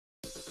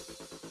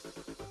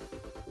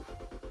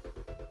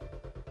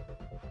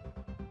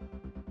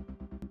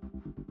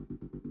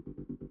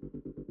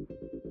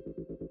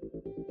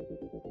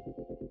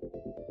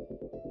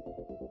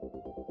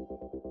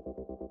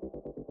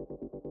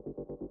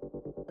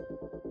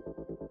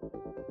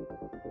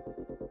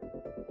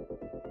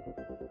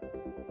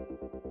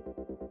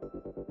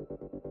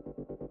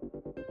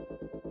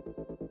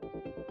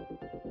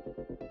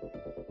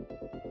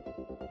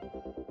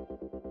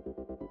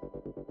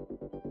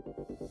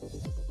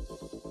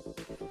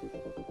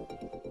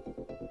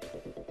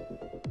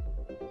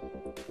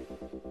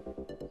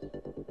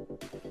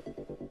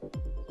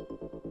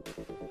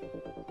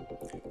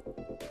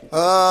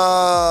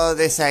Oh,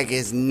 this egg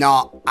is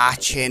not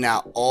hatching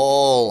at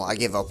all. I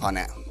give up on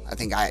it. I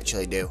think I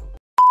actually do.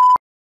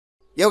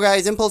 Yo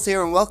guys, Impulse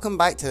here and welcome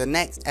back to the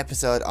next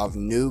episode of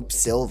Noob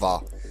Silver.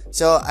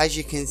 So as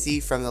you can see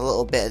from the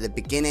little bit at the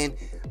beginning,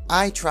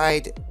 I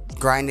tried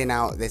grinding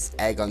out this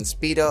egg on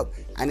speed up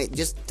and it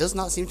just does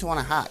not seem to want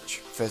to hatch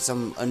for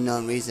some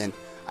unknown reason.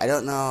 I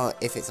don't know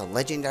if it's a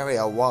legendary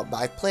or what, but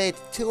I played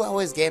 2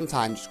 hours game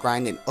time just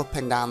grinding up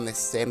and down this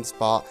same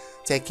spot,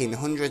 taking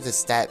hundreds of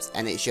steps,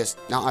 and it's just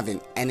not having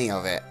any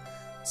of it.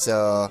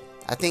 So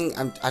I think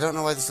I don't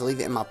know whether to leave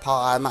it in my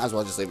party. I might as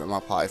well just leave it in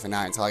my party for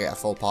now until I get a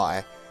full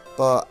party.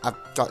 But I've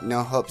got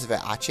no hopes of it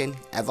hatching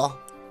ever.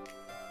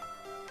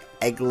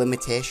 Egg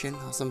limitation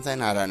or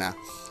something, I don't know.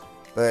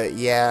 But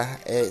yeah,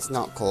 it's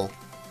not cool.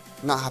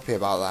 Not happy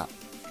about that.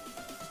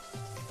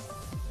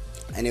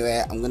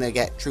 Anyway, I'm gonna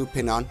get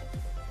trooping on.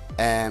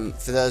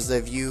 For those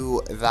of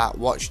you that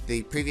watched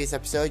the previous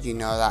episode, you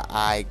know that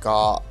I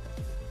got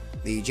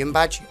the gym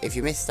badge. If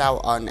you missed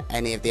out on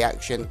any of the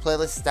action,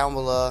 playlist is down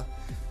below.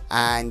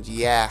 And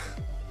yeah,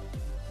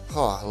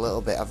 a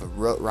little bit of a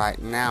rut right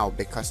now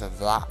because of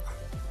that.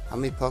 How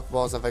many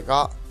Pokeballs have I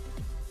got?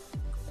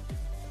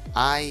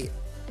 I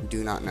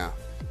do not know.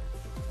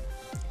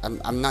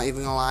 I'm not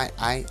even gonna lie,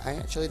 I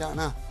actually don't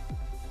know.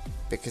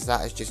 Because that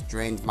has just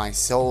drained my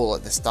soul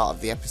at the start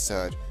of the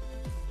episode.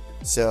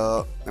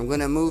 So I'm going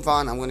to move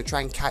on. I'm going to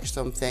try and catch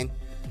something.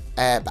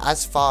 But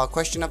as for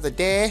question of the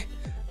day,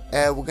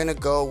 we're going to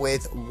go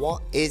with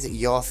what is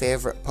your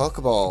favourite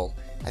Pokeball?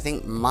 I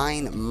think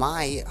mine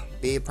might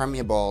be a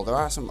Premier Ball. There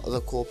are some other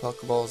cool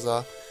Pokeballs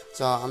though,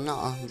 so I'm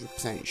not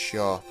 100%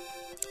 sure.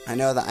 I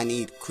know that I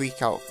need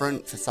Creek out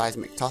front for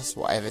Seismic Toss,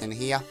 whatever in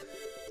here.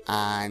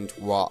 And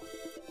what?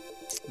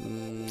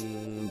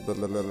 Blah,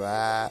 blah, blah,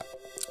 blah.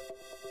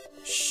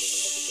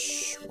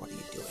 Shh, what are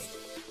you doing?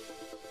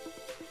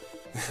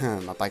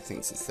 My bike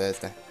thinks it's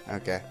Thursday.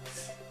 Okay.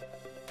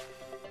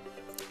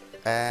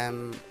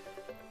 7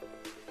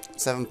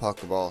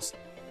 Pokeballs.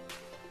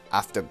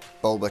 After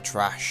Bulba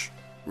Trash.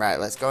 Right,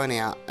 let's go in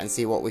here and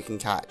see what we can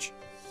catch.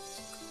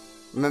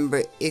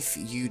 Remember, if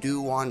you do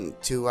want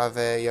to have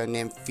your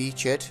name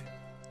featured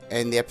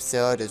in the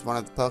episode as one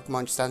of the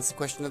Pokemon, just answer the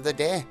question of the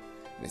day.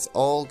 And it's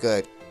all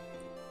good.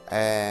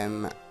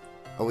 Are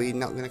we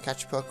not going to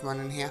catch a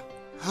Pokemon in here?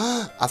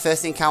 Our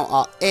first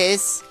encounter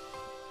is...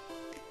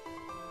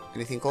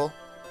 anything cool?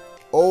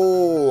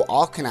 Oh,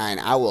 Arcanine.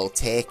 I will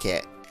take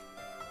it.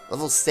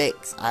 Level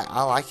 6.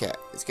 I like it.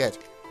 It's good.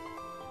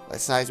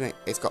 Let's Seismic.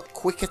 It's got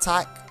quick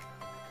attack.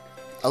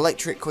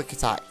 Electric quick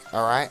attack.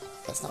 Alright.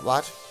 That's not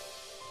bad.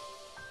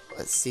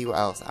 Let's see what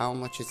else. How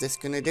much is this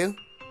going to do?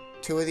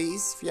 2 of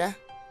these. Yeah.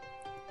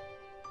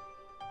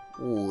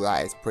 Ooh,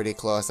 that is pretty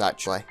close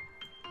actually.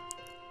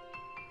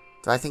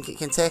 Do I think it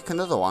can take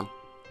another one?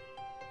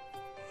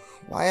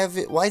 Why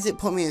has it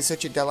put me in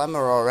such a dilemma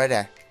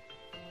already?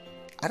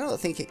 I don't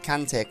think it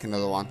can take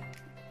another one.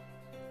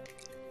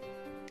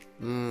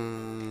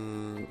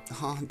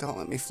 Oh, don't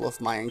let me fluff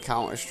my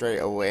encounter straight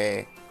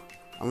away.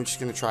 I'm just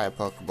going to try a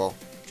Pokeball.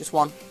 Just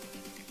one.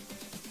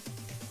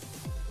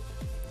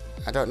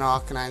 I don't know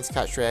Arcanine's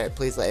catch rate.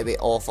 Please let it be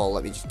awful.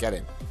 Let me just get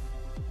him.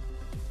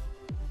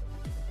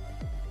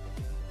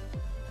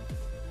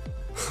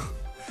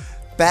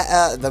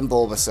 Better than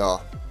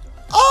Bulbasaur.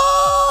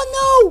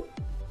 Oh, no!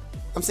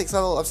 I'm 7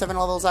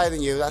 levels higher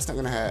than you. That's not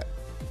going to hurt.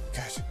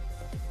 Good.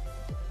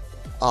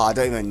 Oh, I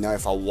don't even know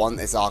if I want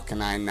this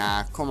Arcanine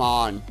now. Come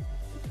on.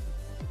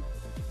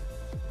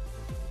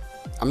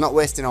 I'm not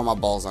wasting all my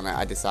balls on it,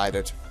 I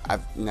decided.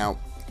 No.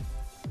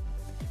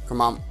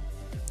 Come on.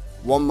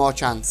 One more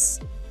chance.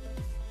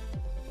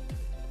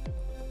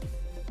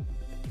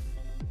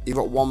 You've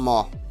got one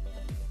more.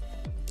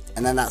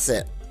 And then that's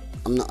it.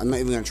 I'm not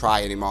even going to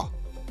try anymore.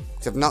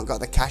 Because I've not got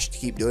the cash to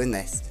keep doing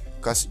this.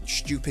 Because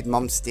stupid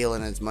mom's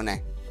stealing his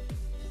money.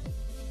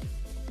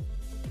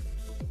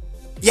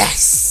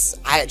 Yes!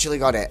 I actually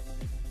got it.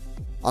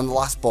 On the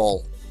last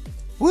ball.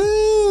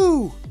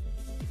 Woo!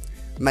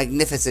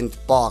 Magnificent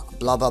bark,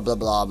 blah blah blah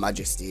blah,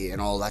 majesty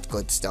and all that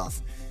good stuff.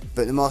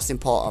 But the most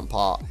important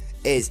part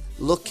is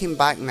looking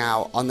back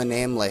now on the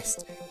name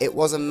list. It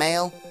was a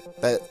male,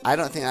 but I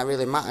don't think that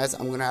really matters.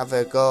 I'm going to have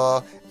a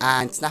go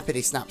and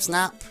snappity snap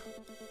snap.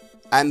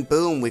 And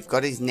boom, we've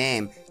got his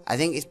name. I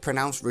think it's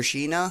pronounced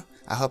Rashino.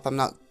 I hope I'm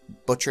not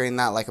butchering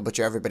that like I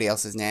butcher everybody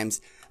else's names.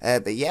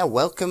 But yeah,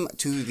 welcome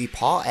to the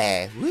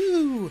party.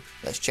 Woo!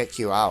 Let's check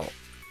you out.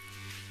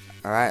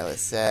 Alright,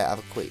 let's have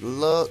a quick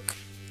look.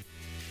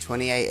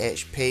 28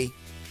 HP.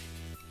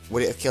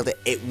 Would it have killed it?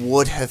 It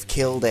would have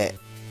killed it.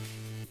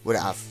 Would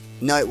it have?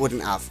 No, it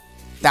wouldn't have.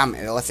 Damn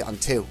it, I left it on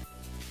 2.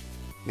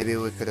 Maybe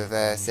we could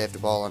have saved the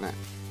ball on it.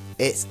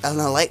 It's an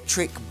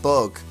electric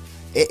bug.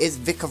 It is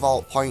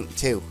Vikavolt Point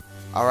 2.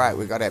 Alright,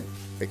 we got him.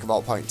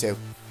 Vikavolt Point 2.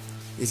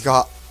 He's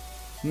got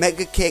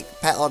Mega Kick,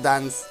 Petal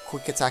Dance,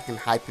 Quick Attack and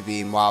Hyper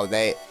Beam. Wow,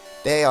 they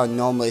are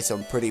normally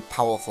some pretty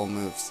powerful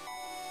moves.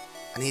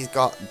 And he's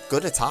got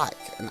good attack,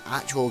 an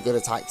actual good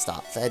attack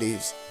stat. Fair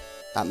dues.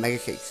 That Mega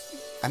Kick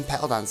and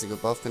Petal Dance are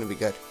both going to be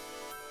good.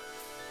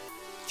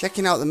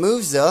 Checking out the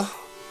moves though,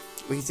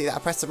 we can see that I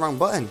pressed the wrong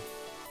button.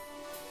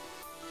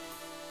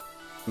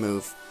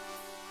 Move.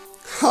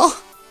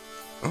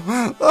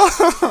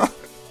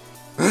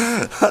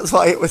 That's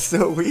why it was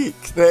so weak.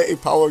 30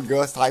 power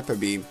Ghost Hyper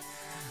Beam.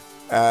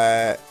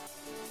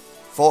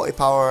 40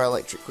 power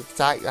Electric Quick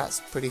Attack,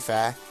 that's pretty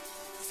fair.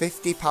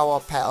 50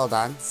 power Petal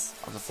Dance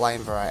of the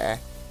flying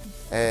variety.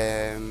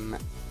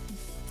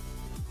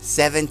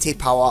 70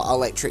 power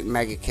Electric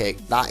Mega Kick,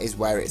 that is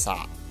where it's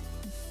at.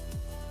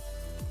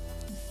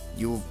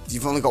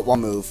 You've only got one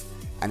move,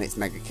 and it's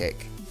Mega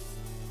Kick.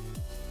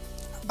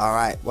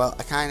 Alright, well,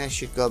 I kind of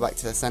should go back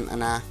to the centre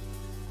now,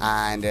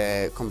 and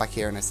come back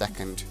here in a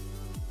second.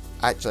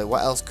 Actually,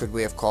 what else could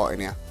we have caught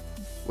in here?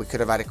 We could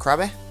have had a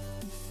Krabby.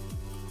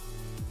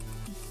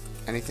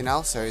 Anything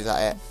else, or is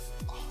that it?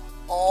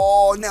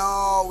 Oh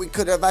no, we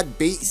could have had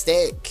Beat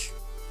Stick.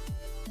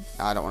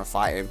 No, I don't want to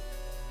fight him.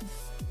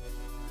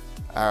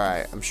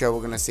 Alright, I'm sure we're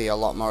going to see a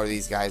lot more of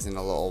these guys in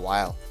a little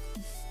while.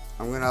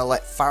 I'm going to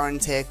let Farron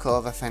take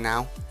over for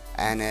now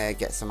and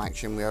get some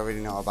action. We already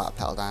know about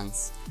Petal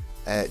Dance.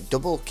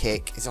 Double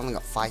Kick, it's only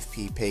got 5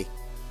 PP.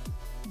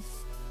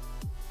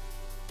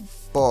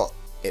 But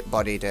it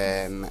bodied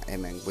him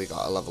and we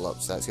got a level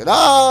up, so that's good.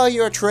 Oh,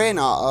 you're a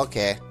trainer.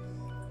 Okay.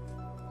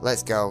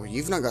 Let's go.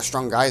 You've not got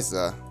strong guys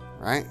though,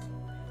 right?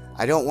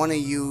 I don't want to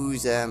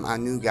use our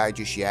new guy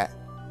just yet,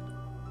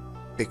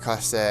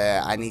 because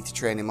I need to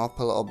train him up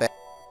a little bit.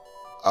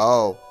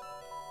 Oh,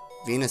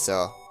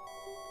 Venusaur.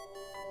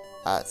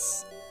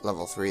 That's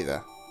level 3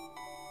 there.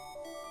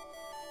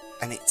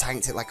 And it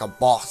tanked it like a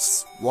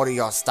boss. What are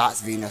your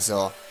stats,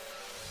 Venusaur?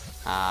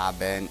 Ah,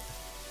 Ben.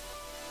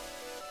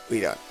 We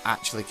don't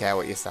actually care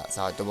what your stats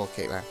are. Double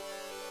kick, man.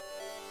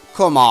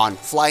 Come on,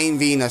 Flying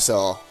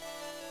Venusaur.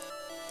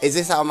 Is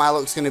this how my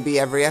luck's going to be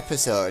every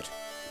episode?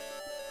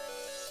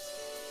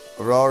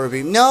 Aurora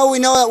Beam. No, we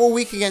know that we're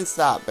weak against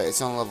that, but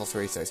it's on level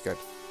 3, so it's good.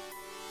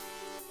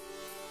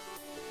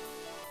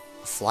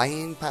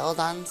 Flying Petal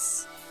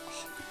Dance?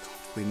 Oh my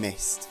god, we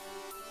missed.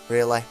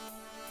 Really?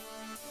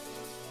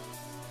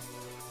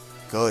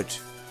 Good.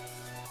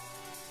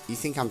 You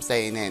think I'm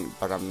staying in,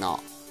 but I'm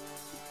not.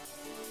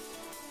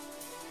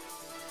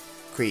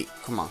 Creep,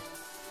 come on.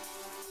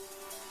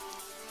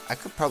 I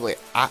could probably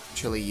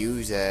actually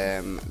use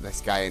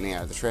this guy in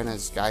here. The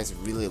trainers guys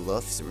really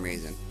low for some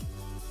reason.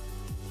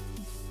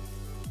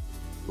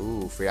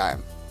 Ooh, free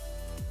item.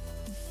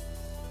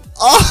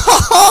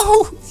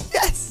 Oh,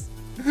 yes!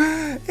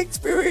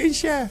 Experience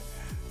share.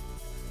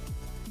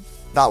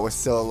 That was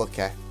so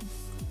lucky.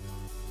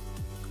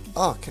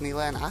 Oh, can he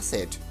learn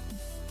acid?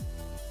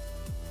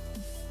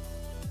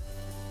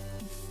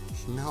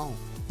 No,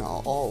 not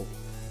at all.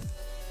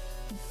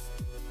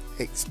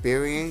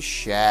 Experience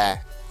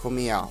share. Come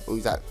here.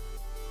 Who's that?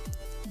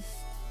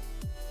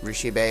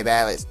 Rishi baby,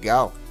 let's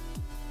go.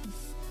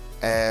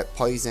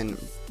 Poison.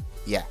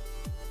 Yeah.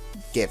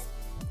 Give.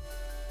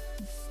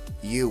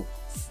 You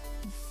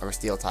are a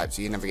steel type,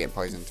 so you're never getting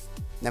poisoned.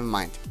 Never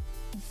mind.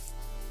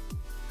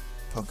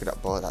 Polka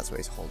dot bullet, that's what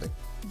he's holding.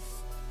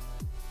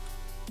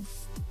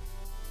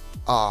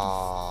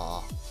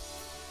 Oh.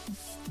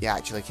 Yeah,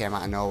 actually came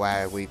out of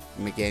nowhere with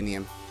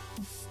Meganium.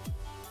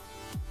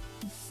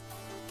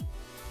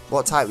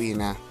 What type were you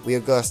now? Were you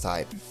a ghost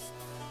type?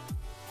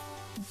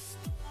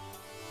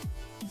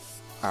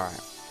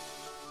 Alright.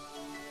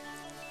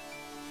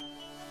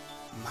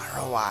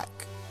 Marowak.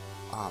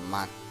 Oh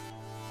man.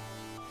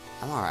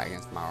 I'm alright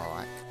against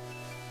Marowak.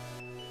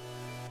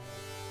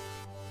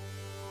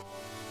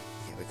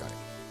 Yeah, we got him.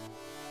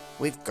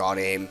 We've got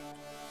him.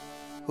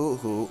 Hoot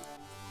hoot.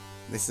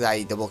 This is how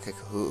you double kick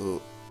a hoot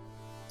hoot.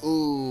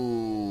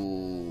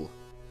 Ooh.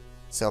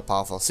 So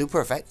powerful. Super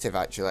effective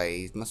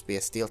actually. He must be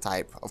a steel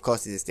type. Of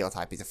course he's a steel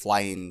type. He's a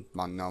flying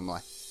one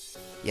normally.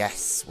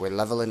 Yes, we're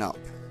leveling up.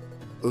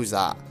 Who's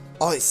that?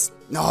 Oh, it's...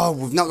 No,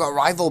 we've not got a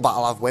rival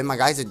battle, have we? My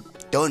guys are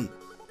done.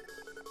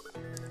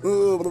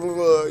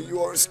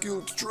 You are a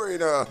skilled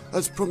trainer.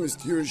 As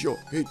promised, here's your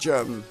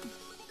HM.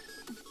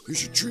 You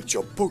should treat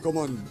your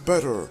Pokemon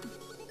better.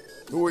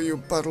 The way you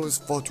battle is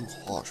far too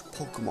harsh.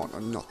 Pokemon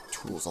are not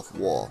tools of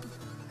war.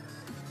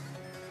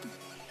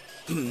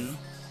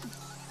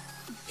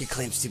 He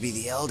claims to be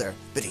the Elder,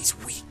 but he's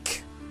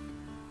weak.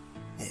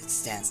 It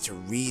stands to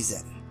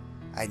reason.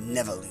 I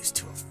never lose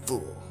to a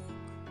fool.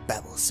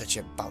 Babble such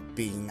about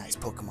being nice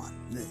Pokemon.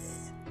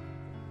 Blech.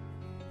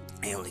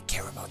 I only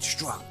care about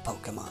strong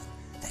Pokemon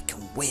that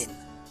can win.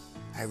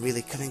 I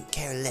really couldn't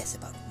care less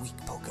about weak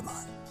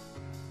Pokemon.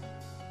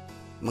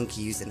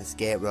 Monkey using an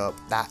escape rope.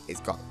 That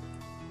is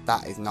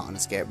not an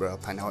escape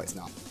rope. I know it's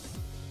not.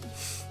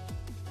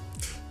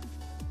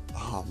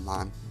 Oh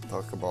man,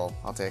 Pokeball.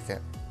 I'll take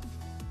it.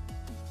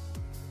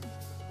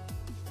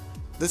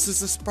 This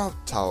is the Sprout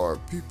Tower.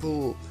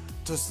 People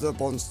test their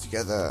bonds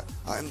together.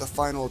 I am the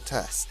final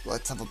test.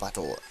 Let's have a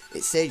battle.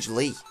 It's Sage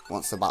Lee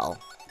wants to battle.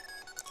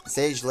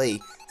 Sage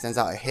Lee sends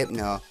out a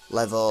Hypno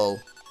level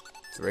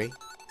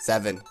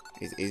 7.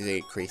 He's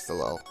increased a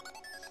little.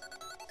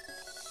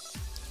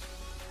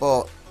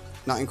 but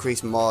not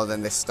increase more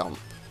than this stomp.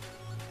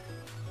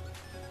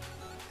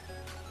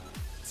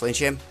 Flinch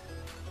him.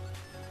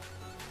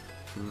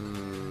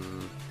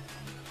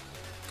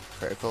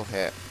 Critical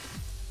hit.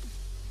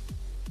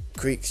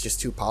 Creek's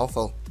just too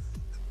powerful.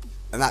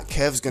 And that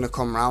curve's going to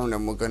come round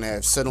and we're going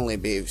to suddenly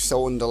be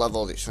so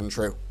underleveled it's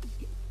untrue.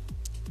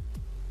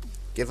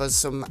 Give us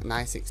some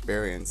nice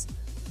experience.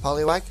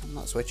 Poliwag, I'm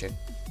not switching.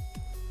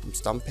 I'm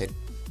stomping.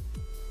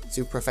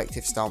 Super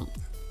effective stomp.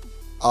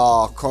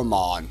 Oh, come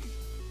on.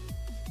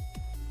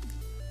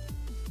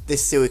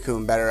 This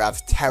Suicune better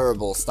have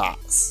terrible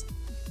stats.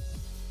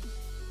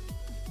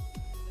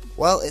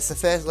 Well, it's the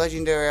first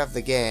legendary of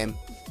the game.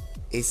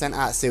 He sent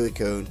out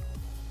Suicune.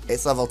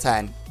 It's level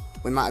 10.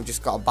 We might have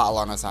just got a battle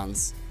on our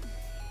hands.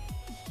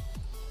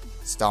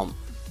 Stomp.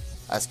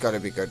 That's gotta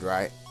be good,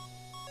 right?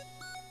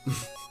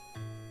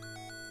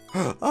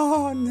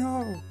 Oh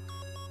no!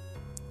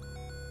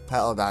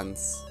 Petal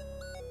Dance.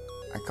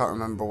 I can't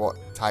remember what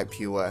type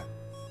you were.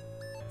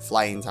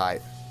 Flying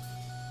type.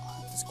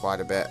 That's quite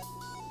a bit.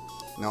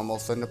 Normal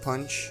Thunder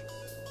Punch.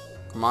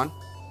 Come on.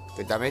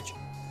 Good damage.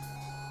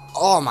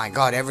 Oh my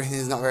god, everything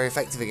is not very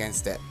effective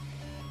against it.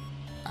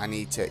 I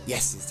need to...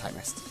 Yes, it's Type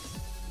Mist.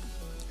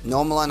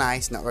 Normal and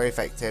Ice, not very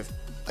effective.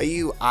 Are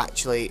you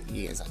actually...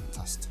 Yes, I'm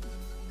tossed.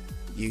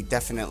 You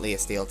definitely a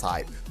Steel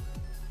type.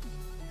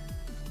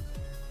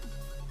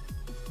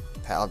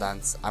 Petal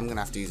Dance. I'm going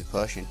to have to use a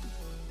potion.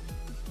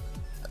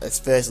 It's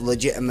first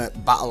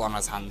legitimate battle on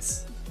his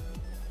hands.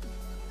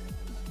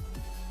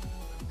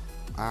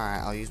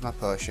 Alright, I'll use my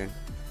potion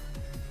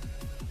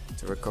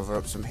to recover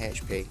up some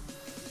HP.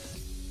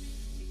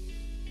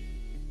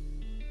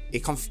 He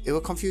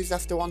was confused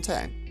after one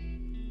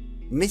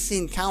turn.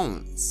 Missing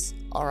counts.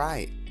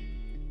 Alright.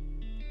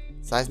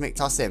 Seismic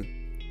toss him.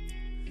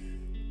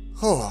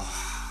 Oh,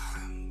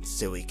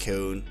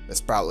 Suicune, the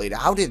Sprout leader.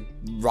 How did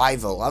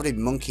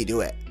Monkey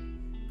do it?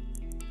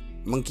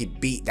 Monkey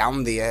beat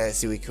down the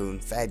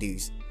Suicune. Fair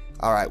dues.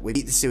 Alright, we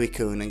beat the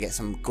Suicune and get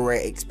some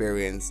great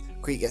experience.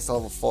 Creek gets to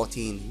level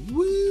 14.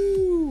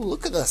 Woo!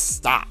 Look at the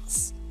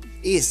stats.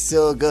 He is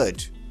so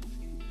good.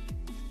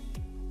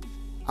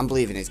 I'm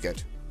believing he's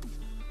good.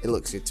 It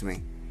looks good to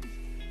me.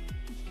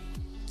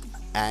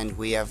 And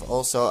we have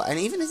also... And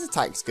even his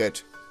attack's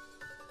good.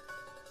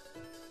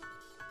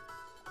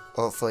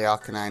 Hopefully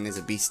Arcanine is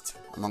a beast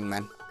among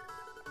men.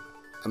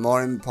 And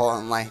more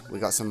importantly, we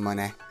got some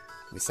money.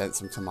 We sent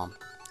some to Mom.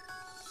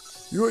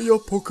 You and your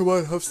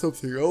Pokemon have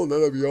something. I'll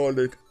never be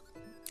honored.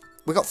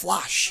 We got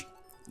Flash.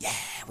 Yeah,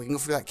 we can go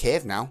through that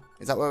cave now.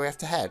 Is that where we have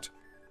to head?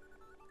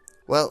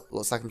 Well,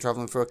 looks like I'm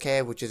travelling through a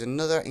cave, which is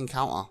another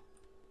encounter.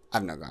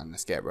 I've not got an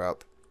escape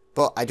rope.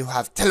 But I do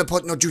have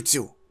Teleport no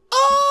Jutsu.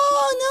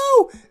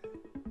 Oh, no!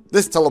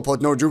 This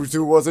Teleport no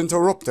Jutsu was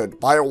interrupted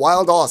by a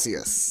wild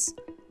Arceus.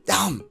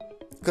 Damn!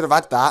 Could have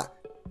had that.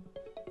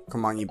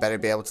 Come on, you better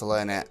be able to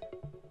learn it.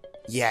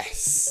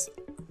 Yes.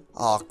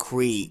 Oh,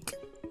 Creek.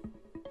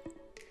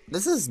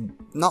 This is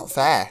not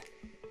fair.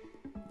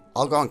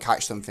 I'll go and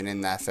catch something in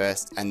there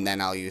first, and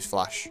then I'll use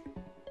Flash.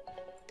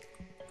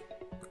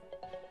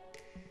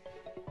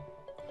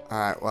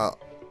 Alright, well,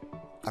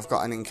 I've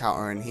got an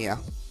encounter in here.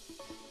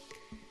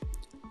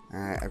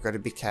 Alright, I've got to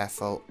be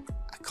careful.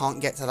 I can't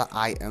get to that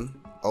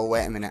item. Oh,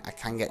 wait a minute, I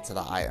can get to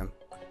that item.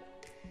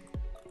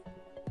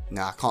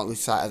 No, I can't lose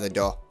sight of the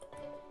door.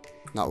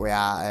 Not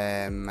without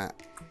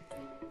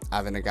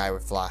having a guy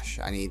with Flash.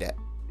 I need it.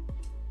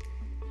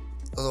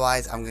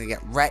 Otherwise, I'm going to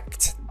get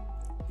wrecked.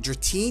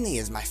 Dratini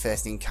is my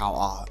first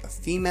encounter. A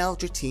female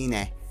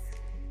Dratini.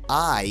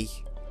 I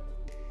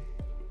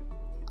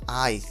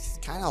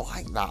kind of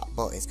like that,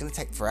 but it's going to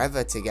take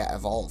forever to get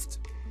evolved.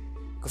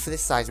 Go for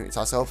this Seismic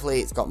Toss. Hopefully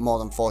it's got more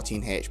than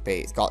 14 HP.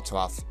 It's got to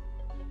have.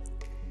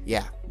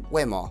 Yeah,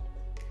 way more.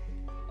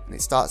 And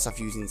it starts off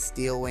using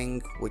Steel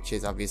Wing, which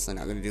is obviously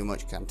not going to do much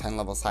because I'm 10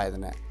 levels higher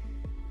than it.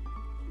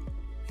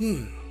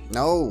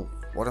 No.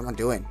 What am I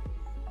doing?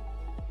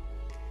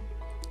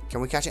 Can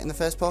we catch it in the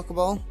first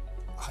Pokeball?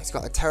 Oh, it's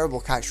got a terrible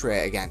catch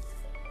rate again.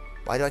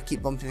 Why do I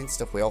keep bumping into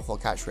stuff with awful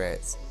catch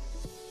rates?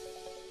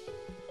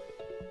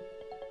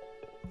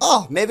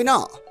 Oh, maybe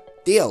not.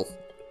 Deal.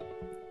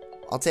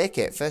 I'll take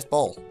it. First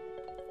ball.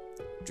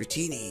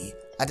 Dratini,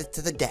 added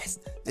to the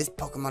desk. This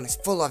Pokemon is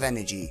full of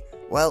energy.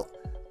 Well,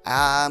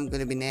 I'm going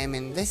to be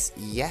naming this.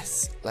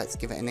 Yes, let's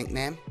give it a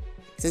nickname.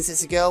 Since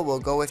it's a girl, we'll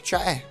go with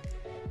Chatty.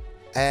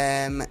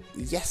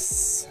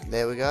 Yes.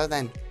 There we go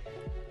then.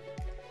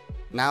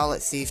 Now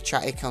let's see if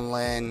Chatty can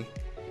learn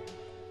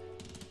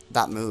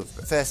that move.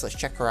 But first, let's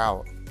check her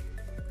out.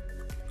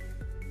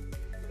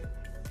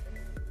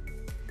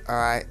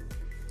 Alright.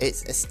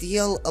 It's a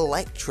Steel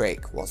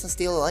Electric. What's a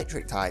Steel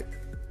Electric type?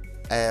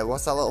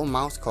 What's that little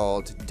mouse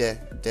called?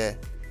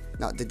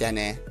 Not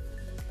Dedenne.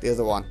 The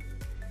other one.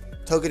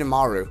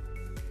 Togedemaru.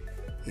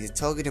 He's a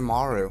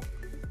Togedemaru.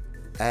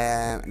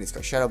 And it's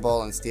got Shadow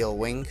Ball and Steel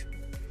Wing.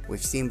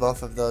 We've seen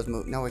both of those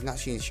moves. No, we've not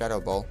seen Shadow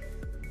Ball.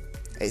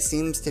 It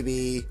seems to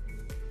be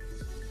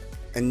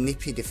a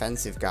nippy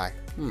defensive guy.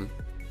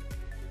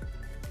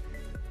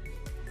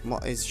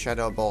 What is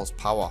Shadow Ball's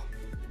power?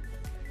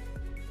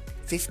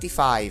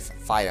 55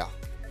 fire.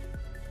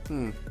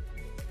 Can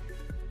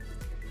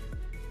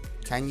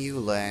you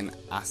learn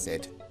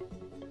acid?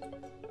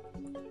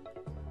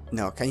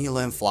 No, can you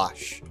learn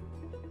flash?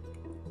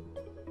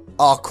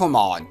 Oh, come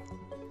on.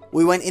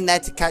 We went in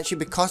there to catch you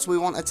because we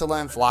wanted to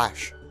learn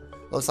flash.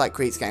 Looks like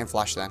Creek's getting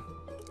flash then.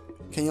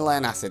 Can you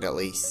learn acid at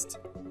least?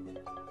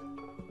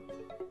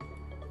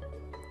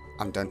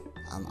 I'm done.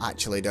 I'm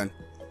actually done.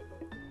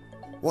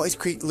 What is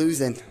Creek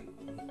losing?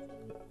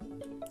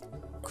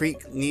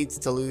 Creek needs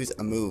to lose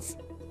a move.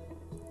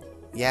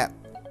 Yep.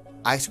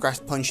 Ice Grass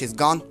Punch is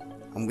gone.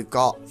 And we've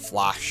got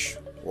Flash.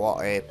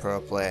 What a pro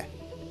play.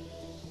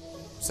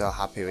 So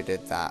happy we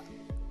did that.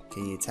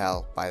 Can you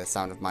tell by the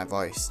sound of my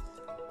voice?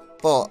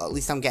 But at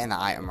least I'm getting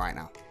that item right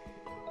now.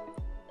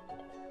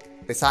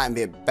 This item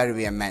better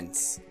be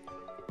immense.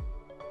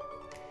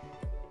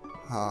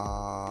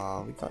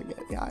 Oh, we gotta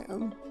get the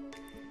item.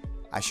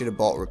 I should have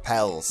bought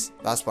repels.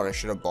 That's what I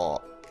should have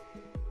bought.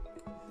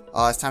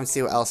 Oh, it's time to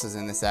see what else is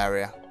in this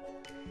area.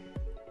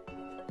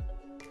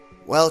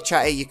 Well,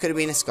 chatty, you could have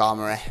been a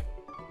Skarmory.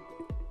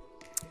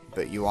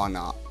 But you are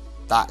not.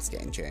 That's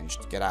getting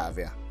changed. Get out of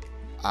here.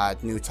 Our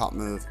new top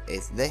move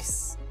is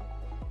this.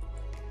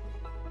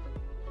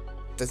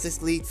 Does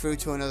this lead through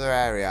to another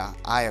area?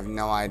 I have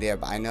no idea,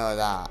 but I know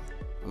that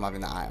I'm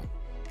having that item.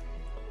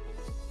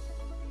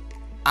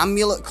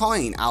 Amulet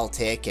coin, I'll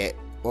take it.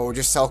 Well, we're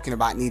just talking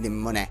about needing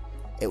money.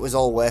 It was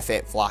all worth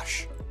it,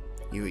 Flash.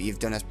 You've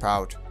done us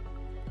proud.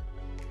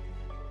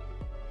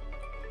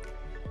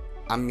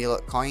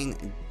 Amulet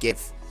coin,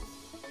 give.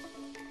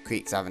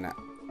 Creek's having it.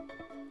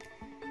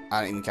 I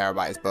don't even care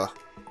about his bow.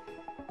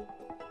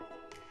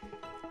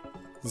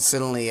 And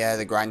suddenly,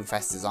 the grind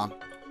fest is on.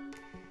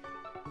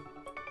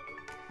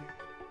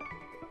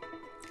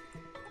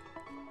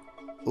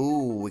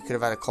 Ooh, we could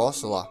have had a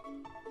Corsola.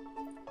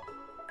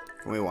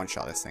 Can we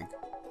one-shot this thing?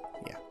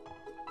 Yeah.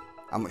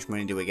 How much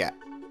money do we get?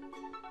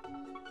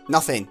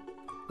 Nothing.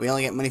 We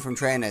only get money from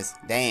trainers.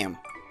 Damn.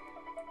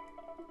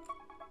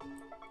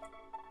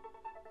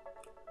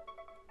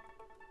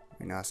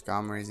 We know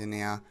Skarmory's in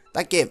here.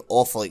 That gave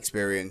awful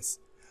experience.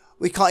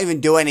 We can't even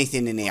do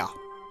anything in here.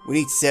 We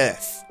need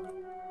surf.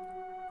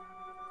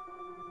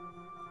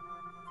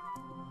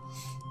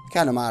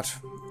 Kind of mad.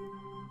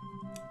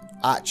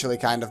 Actually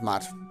kind of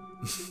mad.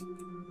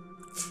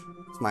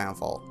 It's my own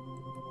fault.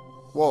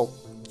 Whoa,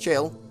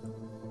 chill.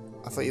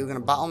 I thought you were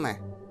going to battle me.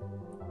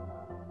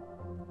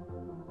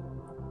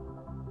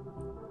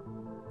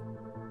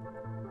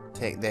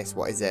 Take this,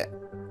 what is it?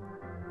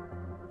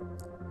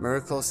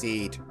 Miracle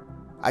Seed.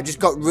 I just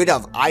got rid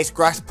of Ice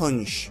Grass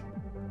Punch.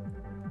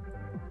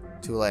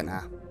 Too late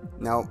now.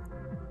 No.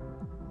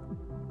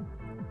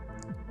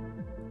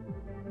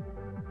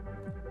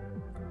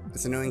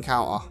 It's a new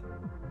encounter.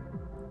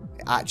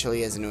 It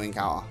actually is a new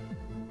encounter.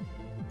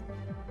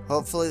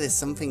 Hopefully there's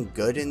something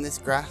good in this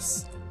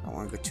grass. I don't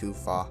want to go too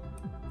far.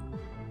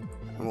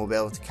 And we'll be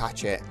able to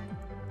catch it.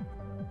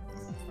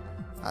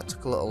 That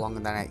took a little longer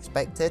than I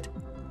expected.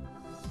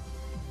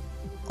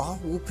 Oh,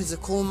 Whoop is a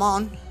cool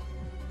mon.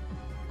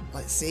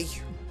 Let's see.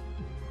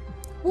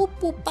 Whoop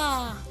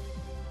whoop-ah.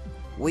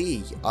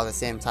 We are the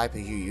same type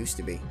as you used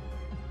to be.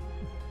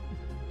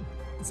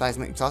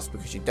 Seismic Toss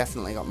because you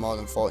definitely got more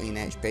than 14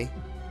 HP.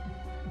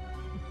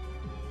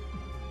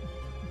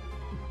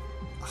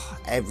 Oh,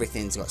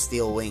 everything's got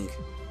Steel Wing.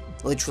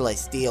 Literally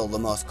Steel, the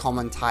most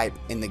common type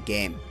in the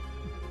game.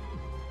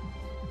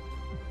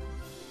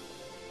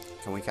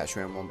 Can we catch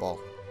her in one ball?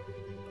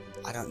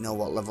 I don't know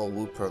what level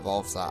Wooper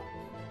evolves at.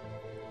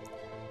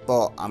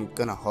 But I'm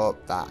gonna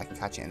hope that I can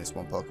catch it in this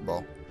one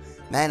Pokeball.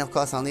 Then of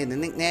course I'll need a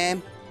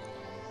nickname.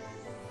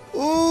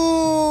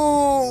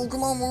 Ooh,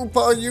 come on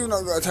Wooper, you've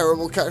not got a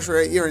terrible catch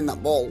rate, you're in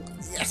that ball.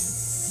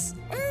 Yes!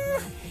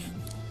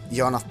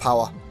 You're enough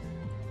power.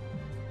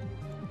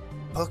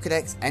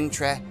 Pokedex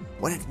entry,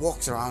 when it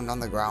walks around on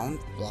the ground,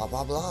 blah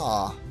blah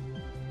blah.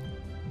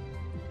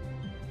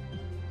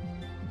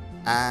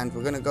 And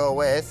we're gonna go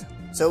with,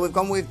 so we've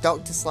gone with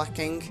Dr.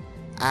 Slacking,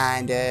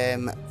 and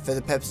for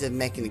the purpose of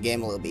making the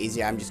game a little bit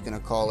easier, I'm just gonna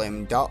call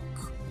him Doc.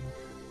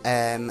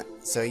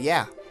 So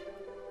yeah.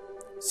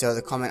 So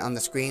the comment on the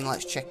screen,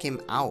 let's check him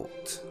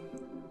out.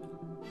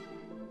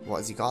 What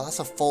has he got? That's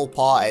a full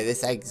party.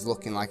 This egg's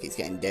looking like it's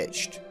getting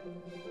ditched.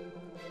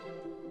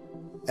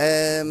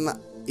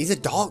 He's a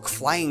dark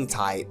flying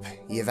type.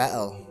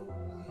 Yveltal.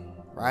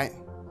 Right?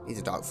 He's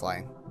a dark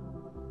flying.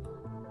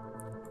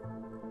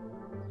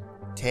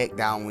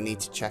 Takedown we need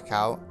to check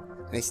out.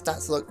 And his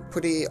stats look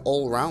pretty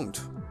all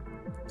round.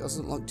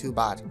 Doesn't look too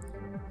bad.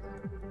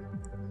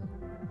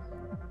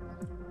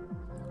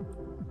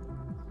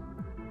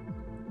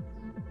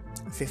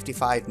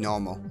 .55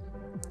 normal.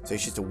 So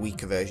it's just a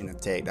weaker version of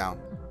Takedown.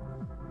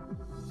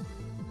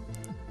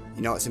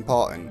 You know what's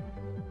important?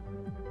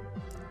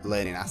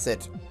 Learning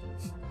Acid.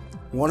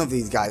 One of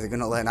these guys are going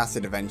to learn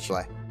Acid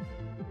eventually.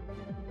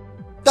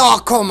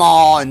 Oh, come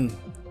on!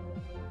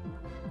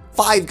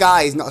 5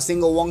 guys, not a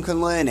single one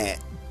can learn it.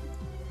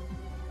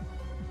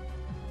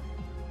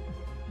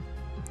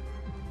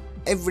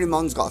 Every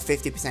mon's got a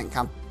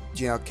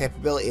 50%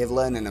 capability of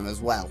learning them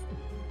as well.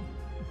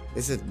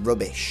 This is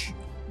rubbish.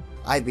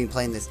 I've been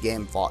playing this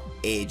game for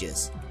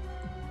ages.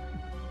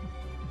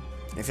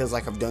 It feels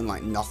like I've done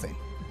like nothing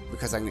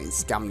because I'm getting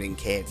scammed in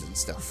caves and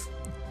stuff.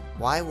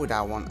 Why would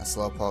I want a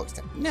Slowpoke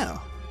step? No.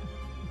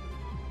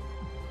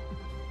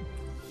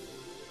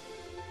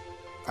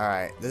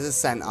 Alright, there's a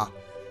center.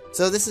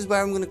 So this is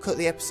where I'm going to cut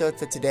the episode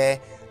for today.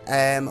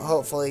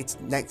 Hopefully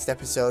next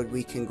episode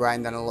we can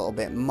grind on a little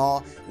bit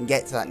more and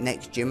get to that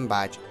next gym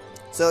badge.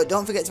 So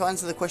don't forget to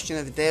answer the question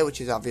of the day,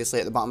 which is obviously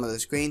at the bottom of the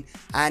screen.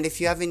 And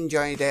if you have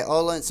enjoyed it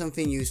or learned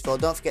something useful,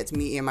 don't forget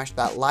to mash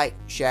that like,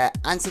 share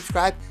and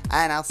subscribe.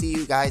 And I'll see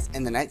you guys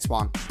in the next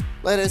one.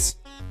 Laters.